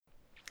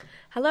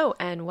Hello,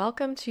 and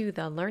welcome to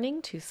the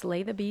Learning to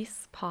Slay the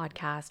Beasts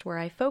podcast, where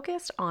I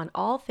focus on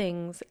all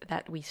things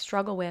that we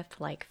struggle with,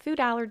 like food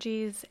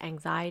allergies,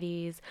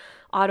 anxieties,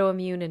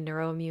 autoimmune and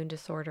neuroimmune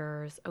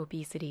disorders,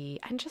 obesity,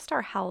 and just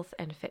our health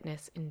and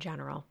fitness in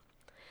general.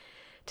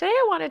 Today,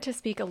 I wanted to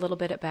speak a little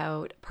bit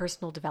about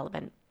personal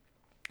development.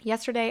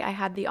 Yesterday, I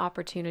had the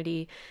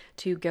opportunity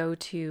to go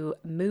to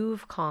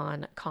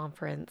MoveCon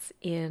conference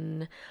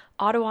in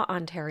Ottawa,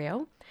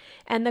 Ontario.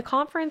 And the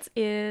conference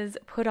is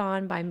put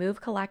on by Move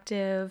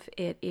Collective.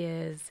 It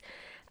is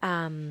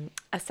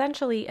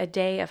essentially a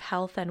day of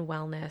health and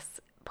wellness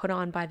put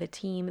on by the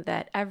team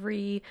that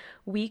every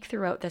week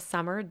throughout the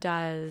summer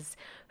does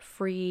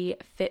free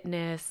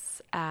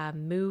fitness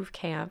move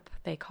camp,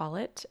 they call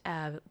it,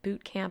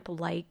 boot camp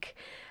like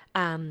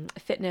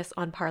fitness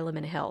on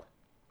Parliament Hill.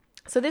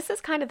 So this is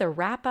kind of the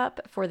wrap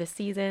up for the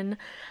season.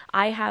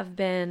 I have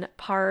been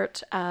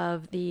part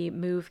of the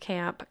Move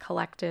Camp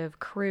Collective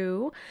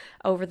crew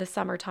over the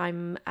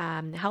summertime,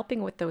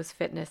 helping with those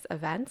fitness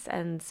events.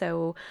 And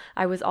so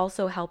I was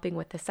also helping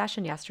with the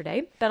session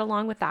yesterday. But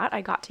along with that,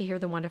 I got to hear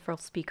the wonderful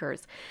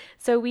speakers.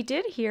 So we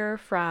did hear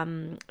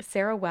from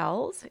Sarah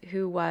Wells,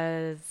 who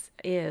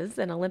is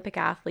an Olympic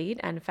athlete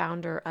and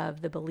founder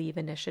of the Believe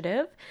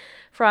Initiative,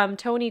 from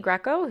Tony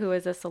Greco, who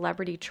is a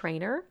celebrity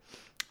trainer.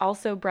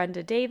 Also,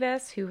 Brenda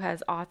Davis, who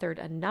has authored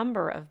a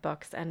number of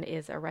books and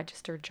is a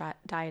registered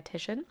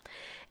dietitian.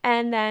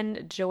 And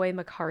then Joy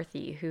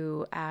McCarthy,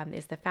 who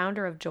is the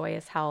founder of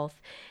Joyous Health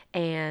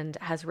and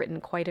has written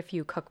quite a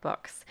few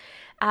cookbooks.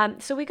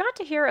 So we got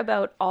to hear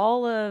about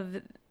all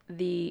of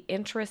the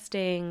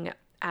interesting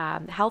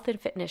health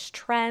and fitness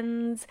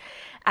trends,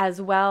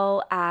 as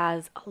well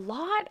as a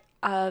lot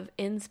of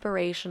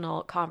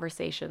inspirational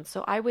conversations.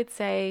 So I would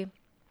say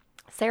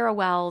Sarah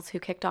Wells, who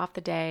kicked off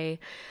the day,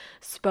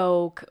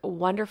 spoke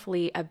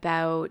wonderfully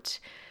about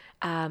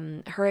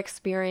her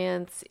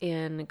experience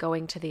in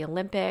going to the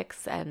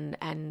Olympics and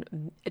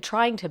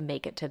trying to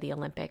make it to the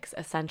Olympics,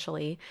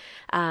 essentially.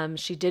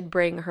 She did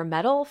bring her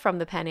medal from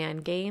the Pan Am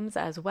Games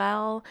as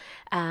well,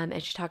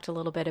 and she talked a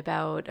little bit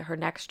about her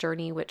next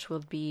journey, which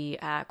will be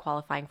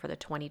qualifying for the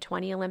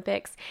 2020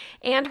 Olympics,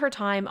 and her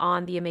time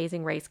on The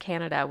Amazing Race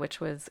Canada,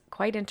 which was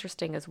quite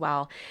interesting as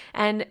well.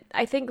 And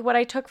I think what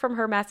I took from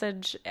her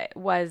message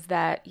was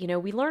that,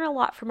 we learn a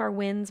lot from our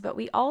wins, but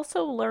we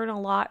also learn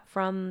a lot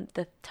from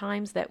the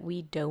times that we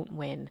don't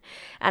win.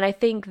 And I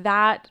think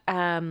that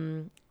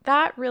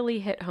that really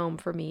hit home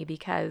for me,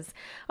 because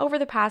over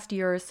the past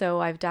year or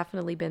so, I've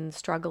definitely been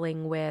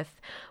struggling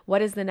with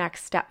what is the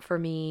next step for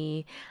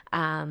me,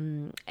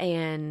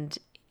 and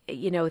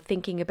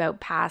thinking about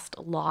past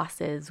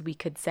losses, we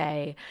could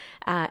say,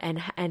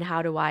 and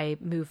how do I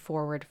move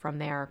forward from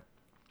there.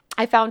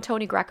 I found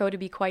Tony Greco to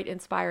be quite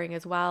inspiring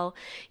as well.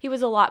 He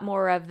was a lot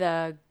more of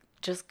the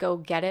just go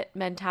get it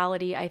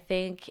mentality, I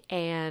think,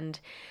 and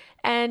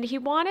he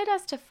wanted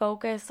us to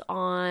focus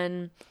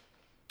on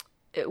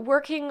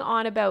working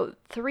on about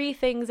 3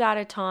 things at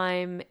a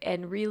time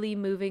and really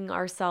moving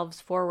ourselves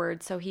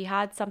forward. So he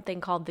had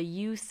something called the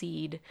U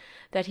seed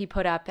that he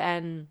put up,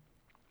 and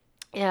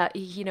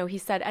he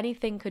said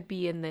anything could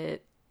be in the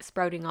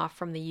sprouting off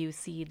from the U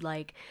seed,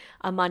 like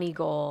a money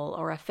goal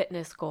or a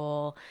fitness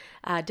goal,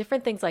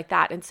 different things like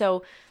that. And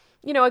so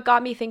it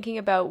got me thinking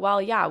about,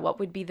 what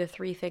would be the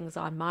 3 things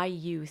on my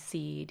U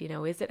seed?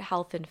 Is it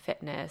health and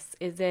fitness?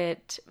 Is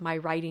it my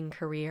writing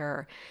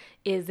career?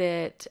 Is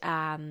it,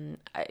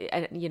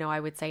 I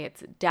would say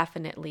it's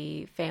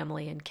definitely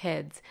family and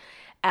kids.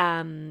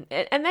 And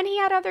then he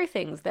had other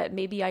things that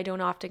maybe I don't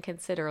often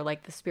consider,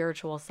 like the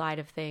spiritual side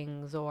of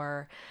things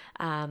or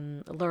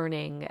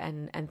learning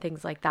and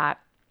things like that.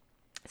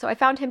 So I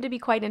found him to be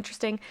quite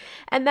interesting.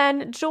 And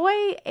then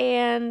Joy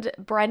and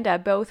Brenda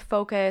both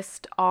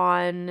focused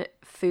on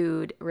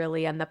food,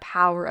 really, and the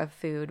power of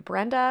food.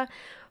 Brenda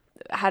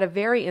had a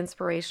very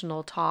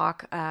inspirational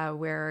talk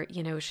where,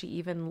 she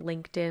even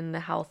linked in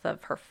the health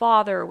of her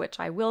father, which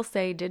I will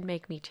say did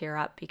make me tear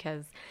up,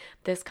 because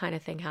this kind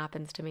of thing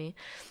happens to me.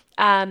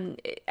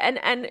 And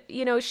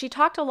she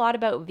talked a lot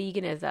about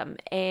veganism,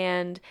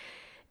 and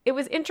it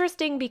was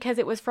interesting because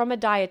it was from a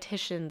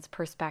dietitian's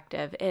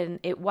perspective, and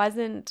it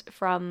wasn't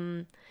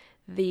from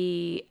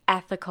the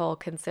ethical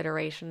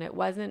consideration. It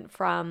wasn't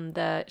from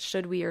the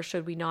should we or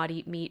should we not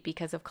eat meat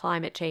because of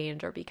climate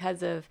change or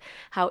because of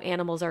how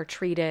animals are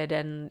treated,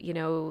 and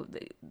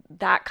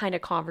that kind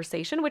of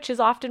conversation, which is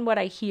often what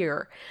I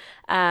hear.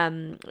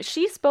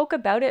 She spoke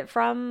about it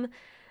from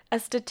a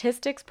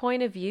statistics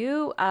point of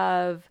view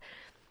of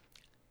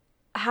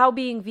how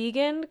being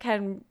vegan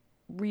can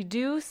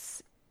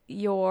reduce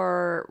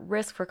your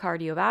risk for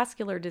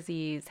cardiovascular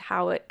disease,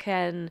 how it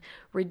can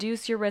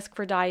reduce your risk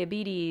for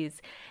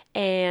diabetes,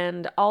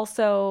 and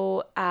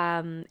also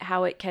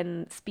how it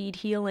can speed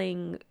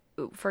healing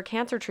for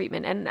cancer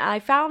treatment. And I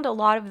found a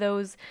lot of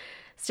those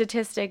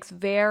statistics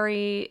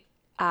very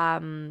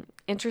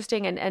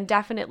interesting and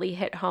definitely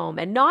hit home.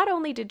 And not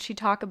only did she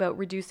talk about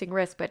reducing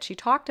risk, but she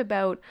talked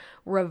about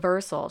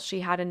reversal. She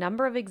had a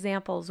number of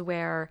examples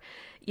where,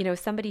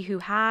 somebody who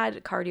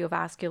had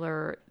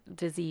cardiovascular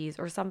disease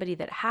or somebody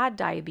that had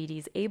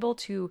diabetes able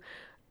to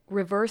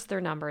reverse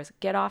their numbers,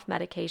 get off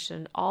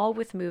medication, all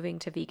with moving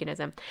to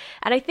veganism.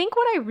 And I think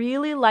what I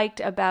really liked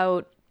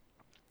about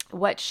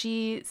what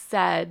she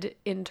said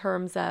in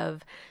terms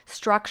of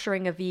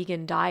structuring a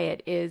vegan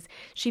diet is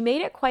she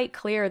made it quite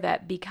clear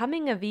that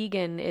becoming a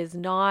vegan is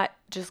not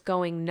just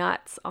going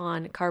nuts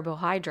on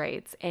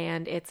carbohydrates,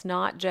 and it's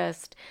not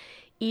just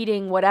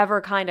eating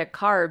whatever kind of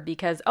carb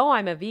because, oh,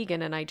 I'm a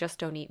vegan and I just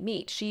don't eat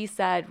meat. She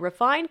said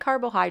refined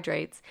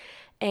carbohydrates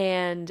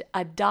and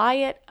a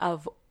diet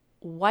of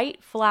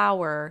white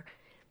flour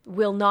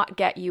will not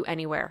get you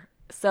anywhere.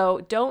 So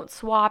don't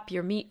swap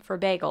your meat for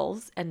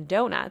bagels and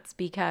donuts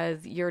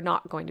because you're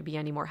not going to be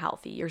any more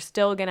healthy. You're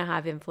still going to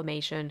have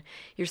inflammation.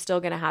 You're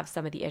still going to have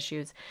some of the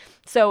issues.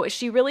 So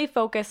she really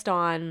focused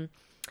on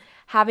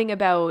having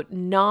about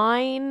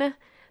 9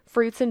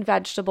 fruits and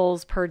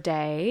vegetables per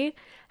day,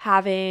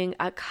 having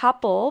a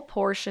couple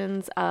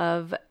portions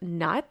of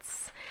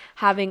nuts,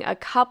 having a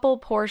couple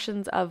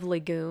portions of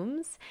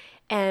legumes,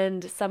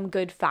 and some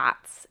good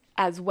fats,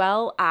 as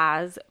well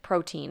as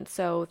protein.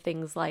 So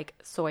things like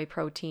soy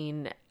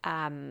protein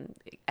and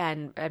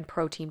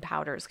protein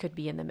powders could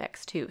be in the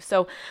mix too.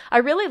 So I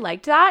really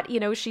liked that.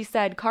 She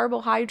said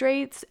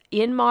carbohydrates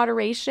in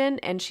moderation,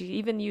 and she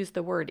even used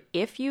the word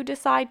if you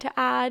decide to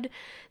add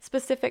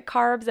specific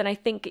carbs. And I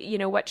think,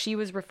 what she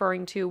was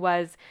referring to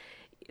was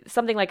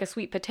something like a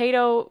sweet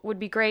potato would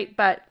be great,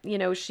 but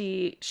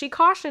she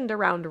cautioned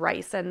around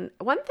rice. And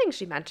one thing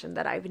she mentioned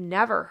that I've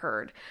never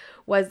heard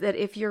was that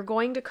if you're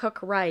going to cook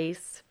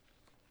rice,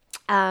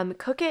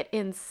 cook it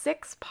in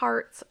 6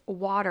 parts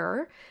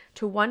water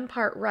to 1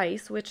 part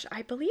rice, which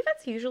I believe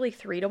it's usually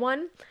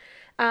 3-to-1.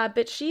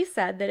 But she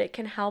said that it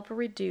can help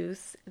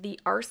reduce the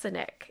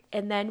arsenic.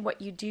 And then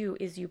what you do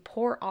is you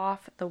pour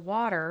off the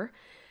water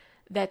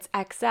that's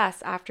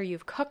excess after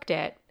you've cooked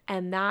it,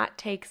 and that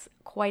takes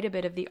quite a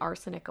bit of the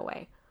arsenic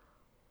away.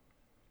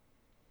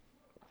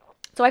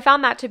 So I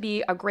found that to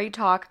be a great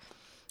talk.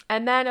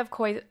 And then, of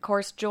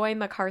course, Joy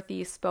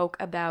McCarthy spoke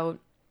about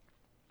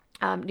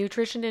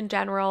nutrition in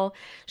general.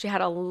 She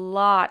had a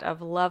lot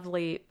of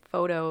lovely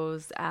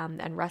photos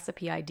and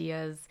recipe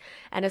ideas,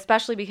 and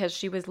especially because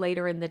she was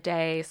later in the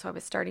day, so I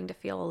was starting to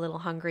feel a little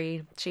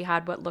hungry. She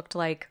had what looked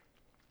like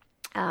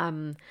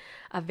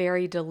a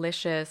very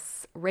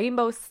delicious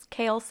rainbow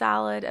kale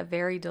salad, a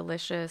very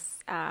delicious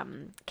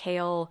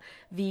kale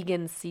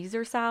vegan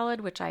Caesar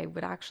salad, which I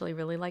would actually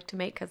really like to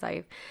make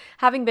because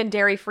having been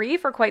dairy free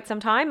for quite some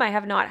time, I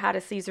have not had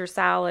a Caesar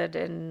salad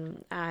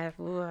in, I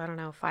don't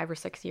know, 5 or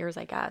 6 years,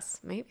 I guess.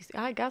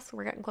 I guess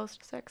we're getting close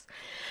to 6.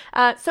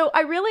 So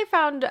I really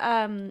found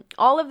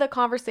all of the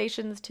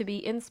conversations to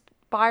be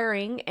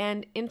inspiring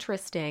and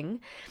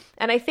interesting.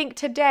 And I think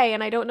today,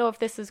 and I don't know if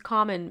this is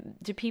common,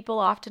 do people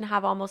often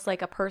have almost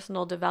like a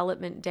personal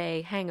development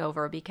day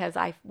hangover? Because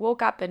I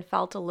woke up and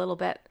felt a little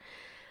bit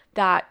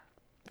that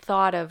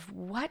thought of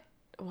what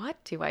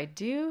do I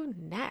do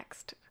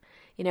next?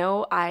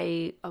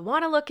 I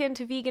want to look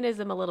into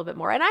veganism a little bit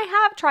more. And I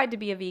have tried to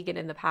be a vegan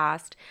in the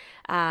past.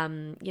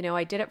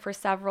 I did it for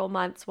several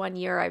months. One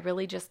year, I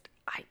really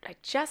I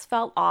just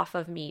felt off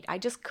of meat. I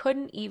just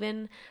couldn't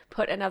even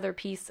put another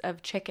piece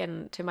of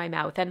chicken to my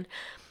mouth. And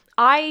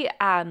I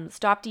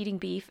stopped eating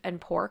beef and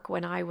pork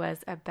when I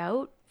was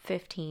about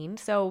 15.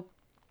 So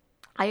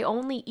I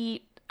only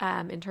eat,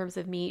 in terms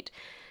of meat,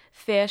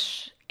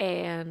 fish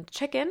and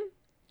chicken,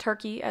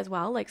 turkey as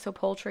well, so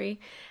poultry.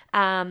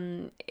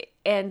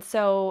 And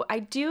so I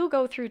do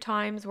go through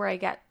times where I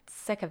get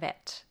sick of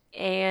it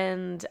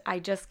and I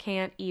just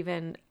can't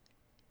even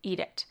eat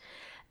it.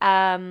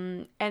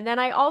 And then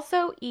I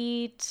also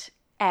eat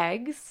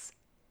eggs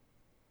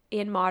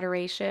in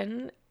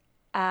moderation.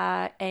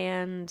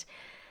 And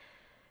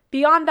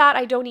beyond that,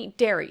 I don't eat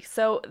dairy.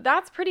 So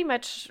that's pretty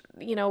much,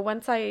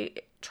 once I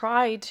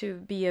try to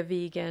be a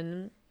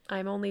vegan,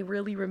 I'm only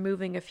really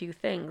removing a few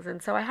things.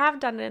 And so I have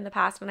done it in the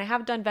past, and I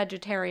have done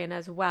vegetarian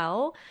as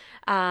well.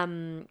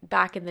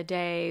 Back in the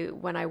day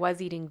when I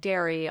was eating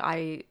dairy,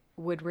 I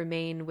would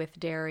remain with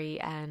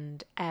dairy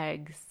and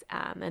eggs.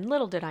 And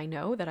little did I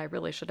know that I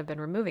really should have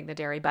been removing the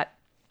dairy, but,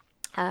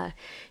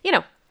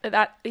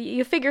 that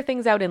you figure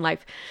things out in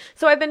life.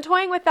 So I've been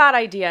toying with that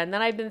idea. And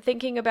then I've been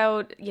thinking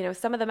about,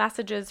 some of the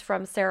messages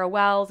from Sarah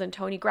Wells and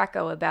Tony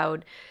Greco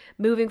about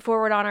moving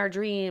forward on our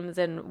dreams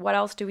and what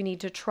else do we need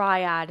to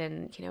try at,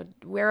 and,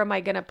 where am I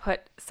going to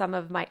put some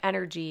of my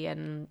energy?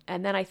 And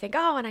then I think,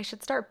 and I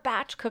should start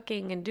batch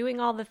cooking and doing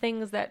all the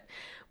things that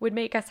would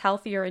make us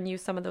healthier and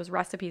use some of those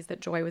recipes that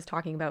Joy was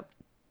talking about.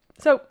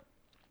 So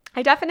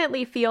I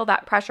definitely feel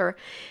that pressure.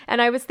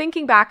 And I was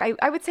thinking back,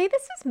 I would say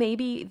this is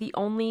maybe the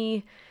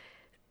only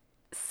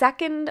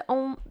second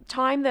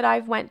time that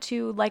I've went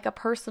to a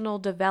personal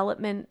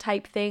development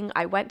type thing.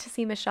 I went to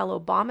see Michelle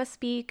Obama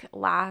speak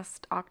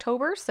last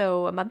October,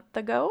 so a month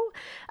ago.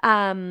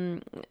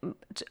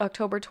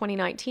 October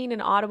 2019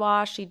 in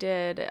Ottawa. She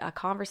did a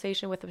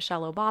conversation with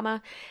Michelle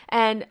Obama,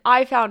 and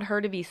I found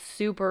her to be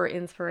super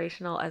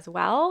inspirational as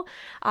well.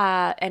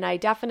 And I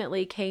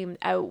definitely came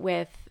out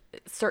with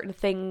certain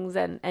things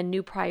and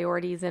new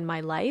priorities in my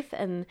life.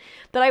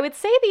 But I would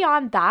say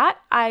beyond that,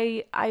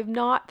 I'm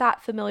not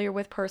that familiar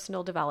with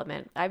personal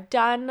development. I've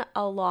done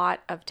a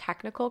lot of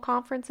technical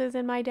conferences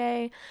in my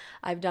day.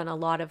 I've done a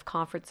lot of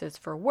conferences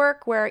for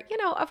work where,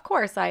 of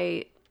course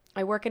I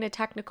work in a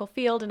technical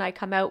field and I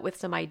come out with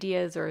some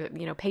ideas or,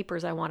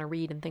 papers I want to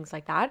read and things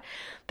like that.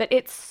 But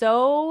it's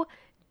so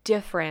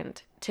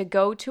different to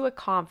go to a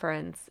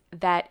conference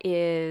that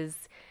is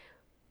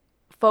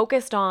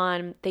focused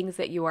on things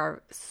that you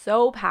are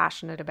so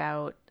passionate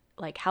about,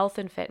 like health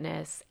and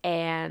fitness,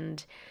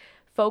 and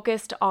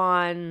focused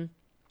on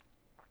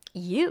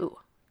you.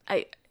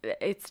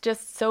 It's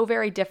just so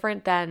very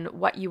different than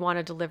what you want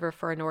to deliver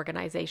for an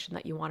organization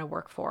that you want to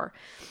work for.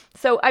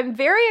 So I'm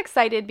very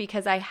excited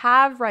because I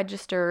have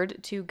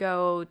registered to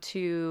go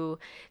to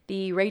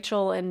the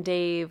Rachel and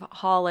Dave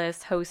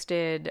Hollis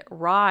hosted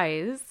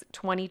Rise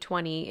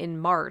 2020 in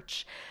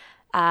March.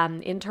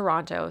 In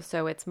Toronto.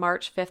 So it's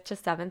March 5th to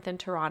 7th in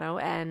Toronto.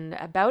 And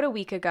about a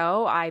week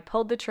ago, I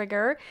pulled the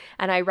trigger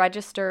and I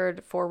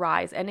registered for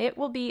Rise. And it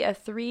will be a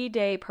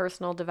 3-day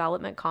personal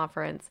development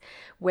conference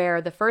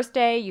where the first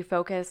day you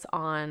focus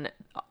on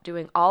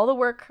doing all the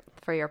work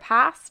for your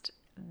past.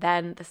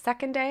 Then the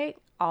second day,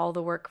 all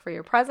the work for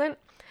your present.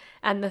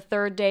 And the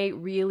third day,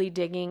 really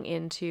digging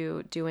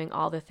into doing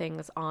all the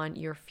things on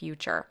your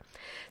future.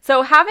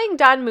 So having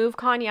done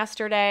MoveCon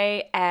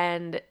yesterday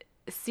and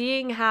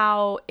seeing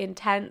how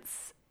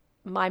intense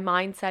my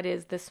mindset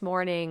is this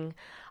morning,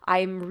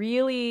 I'm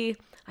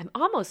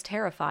almost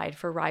terrified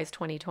for Rise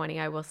 2020,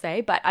 I will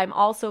say, but I'm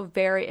also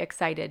very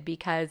excited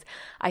because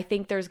I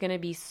think there's going to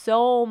be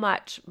so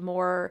much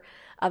more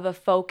of a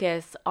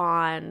focus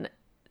on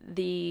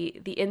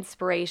the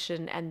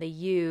inspiration and the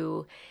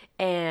you.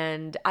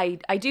 And I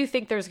do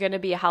think there's going to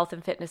be a health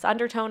and fitness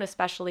undertone,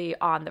 especially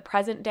on the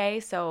present day.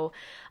 So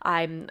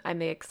I'm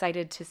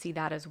excited to see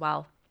that as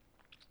well.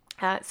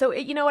 So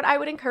you know what, I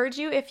would encourage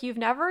you, if you've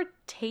never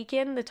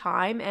taken the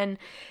time, and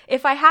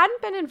if I hadn't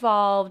been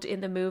involved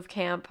in the Move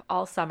Camp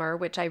all summer,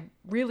 which I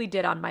really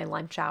did on my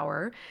lunch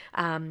hour,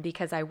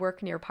 because I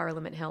work near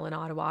Parliament Hill in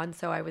Ottawa, and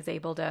so I was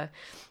able to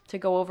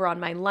go over on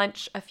my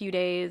lunch a few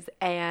days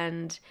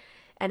and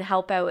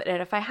help out.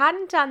 And if I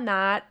hadn't done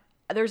that,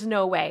 there's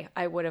no way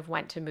I would have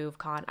went to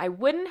MoveCon. I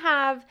wouldn't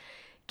have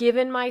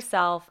given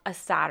myself a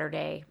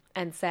Saturday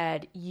and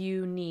said,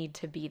 you need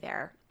to be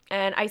there.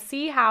 And I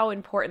see how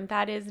important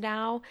that is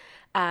now.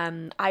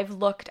 I've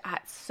looked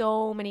at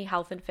so many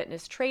health and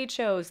fitness trade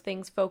shows,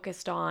 things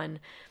focused on,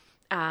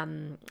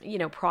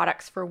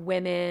 products for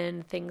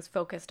women, things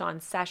focused on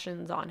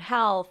sessions on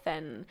health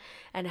and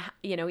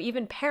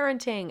even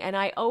parenting. And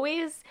I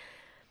always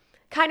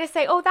kind of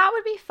say, oh, that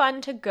would be fun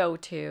to go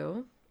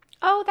to.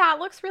 Oh, that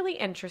looks really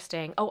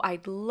interesting. Oh,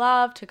 I'd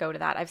love to go to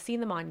that. I've seen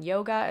them on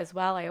yoga as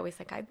well. I always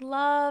think I'd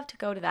love to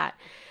go to that.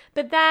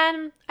 But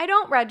then I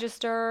don't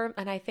register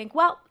and I think,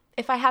 well,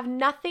 if I have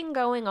nothing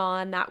going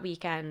on that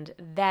weekend,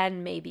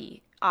 then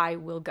maybe I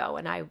will go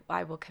and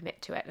I will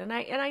commit to it. And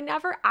I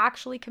never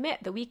actually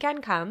commit. The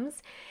weekend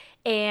comes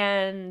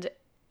and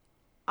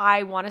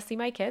I want to see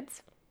my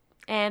kids.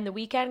 And the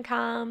weekend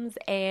comes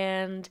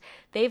and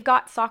they've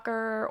got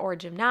soccer or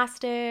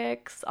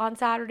gymnastics on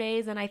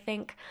Saturdays. And I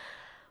think,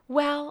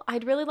 well,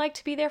 I'd really like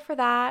to be there for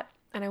that.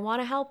 And I want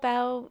to help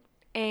out.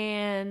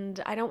 And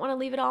I don't want to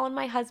leave it all on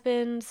my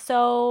husband.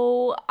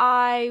 So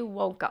I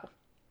won't go.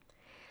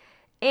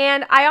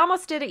 And I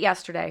almost did it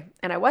yesterday,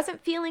 and I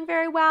wasn't feeling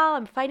very well.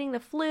 I'm fighting the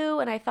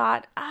flu, and I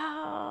thought,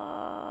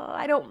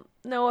 I don't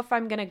know if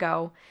I'm going to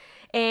go.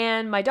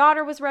 And my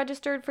daughter was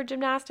registered for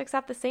gymnastics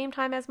at the same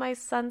time as my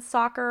son's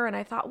soccer, and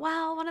I thought,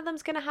 well, one of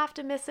them's going to have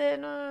to miss it.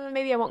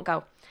 Maybe I won't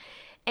go.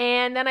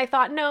 And then I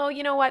thought, no,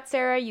 you know what,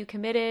 Sarah, you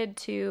committed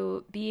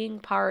to being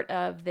part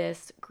of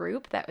this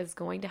group that is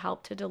going to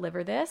help to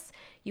deliver this.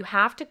 You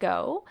have to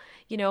go.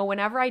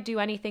 Whenever I do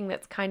anything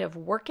that's kind of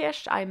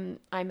workish, I'm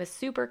a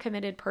super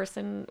committed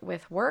person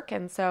with work.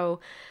 And so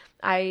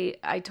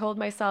I told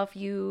myself,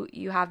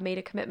 you have made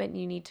a commitment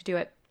and you need to do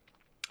it.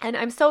 And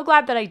I'm so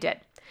glad that I did,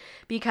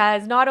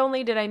 because not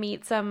only did I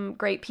meet some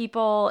great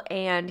people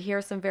and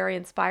hear some very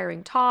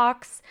inspiring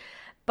talks,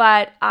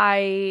 but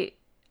I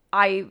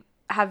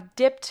have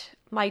dipped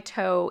my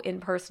toe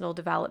in personal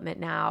development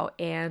now,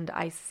 and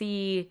I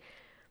see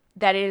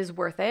that it is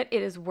worth it.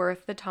 It is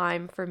worth the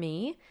time for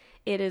me.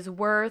 It is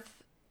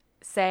worth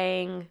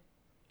saying,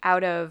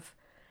 out of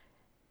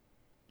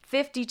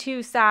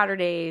 52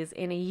 Saturdays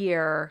in a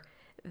year,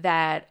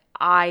 that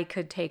I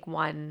could take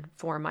one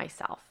for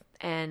myself.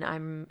 And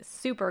I'm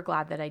super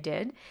glad that I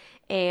did.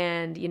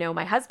 And,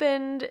 my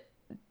husband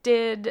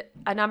did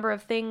a number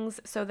of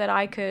things so that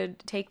I could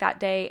take that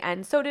day.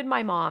 And so did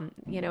my mom,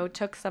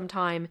 took some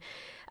time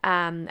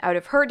out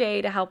of her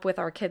day to help with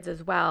our kids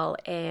as well.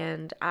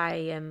 And I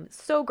am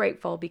so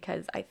grateful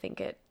because I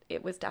think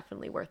it was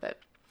definitely worth it.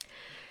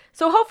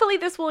 So hopefully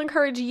this will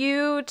encourage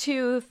you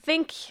to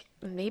think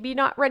maybe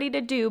not ready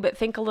to do, but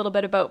think a little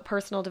bit about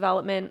personal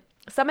development.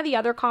 Some of the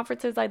other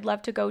conferences I'd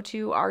love to go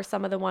to are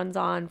some of the ones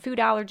on food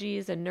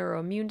allergies and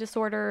neuroimmune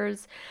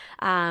disorders.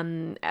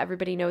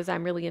 Everybody knows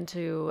I'm really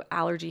into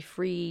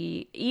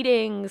allergy-free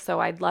eating, so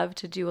I'd love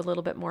to do a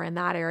little bit more in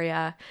that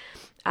area.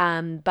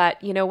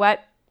 But you know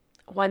what?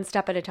 One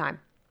step at a time.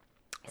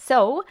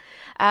 So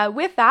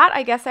with that,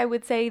 I guess I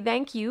would say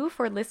thank you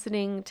for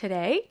listening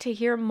today. To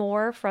hear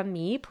more from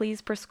me, please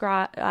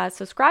subscribe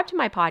to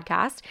my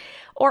podcast,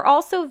 or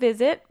also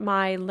visit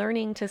my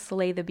Learning to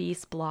Slay the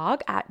Beast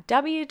blog at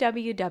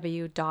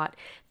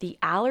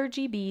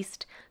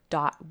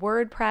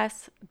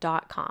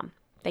www.theallergybeast.wordpress.com.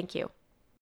 Thank you.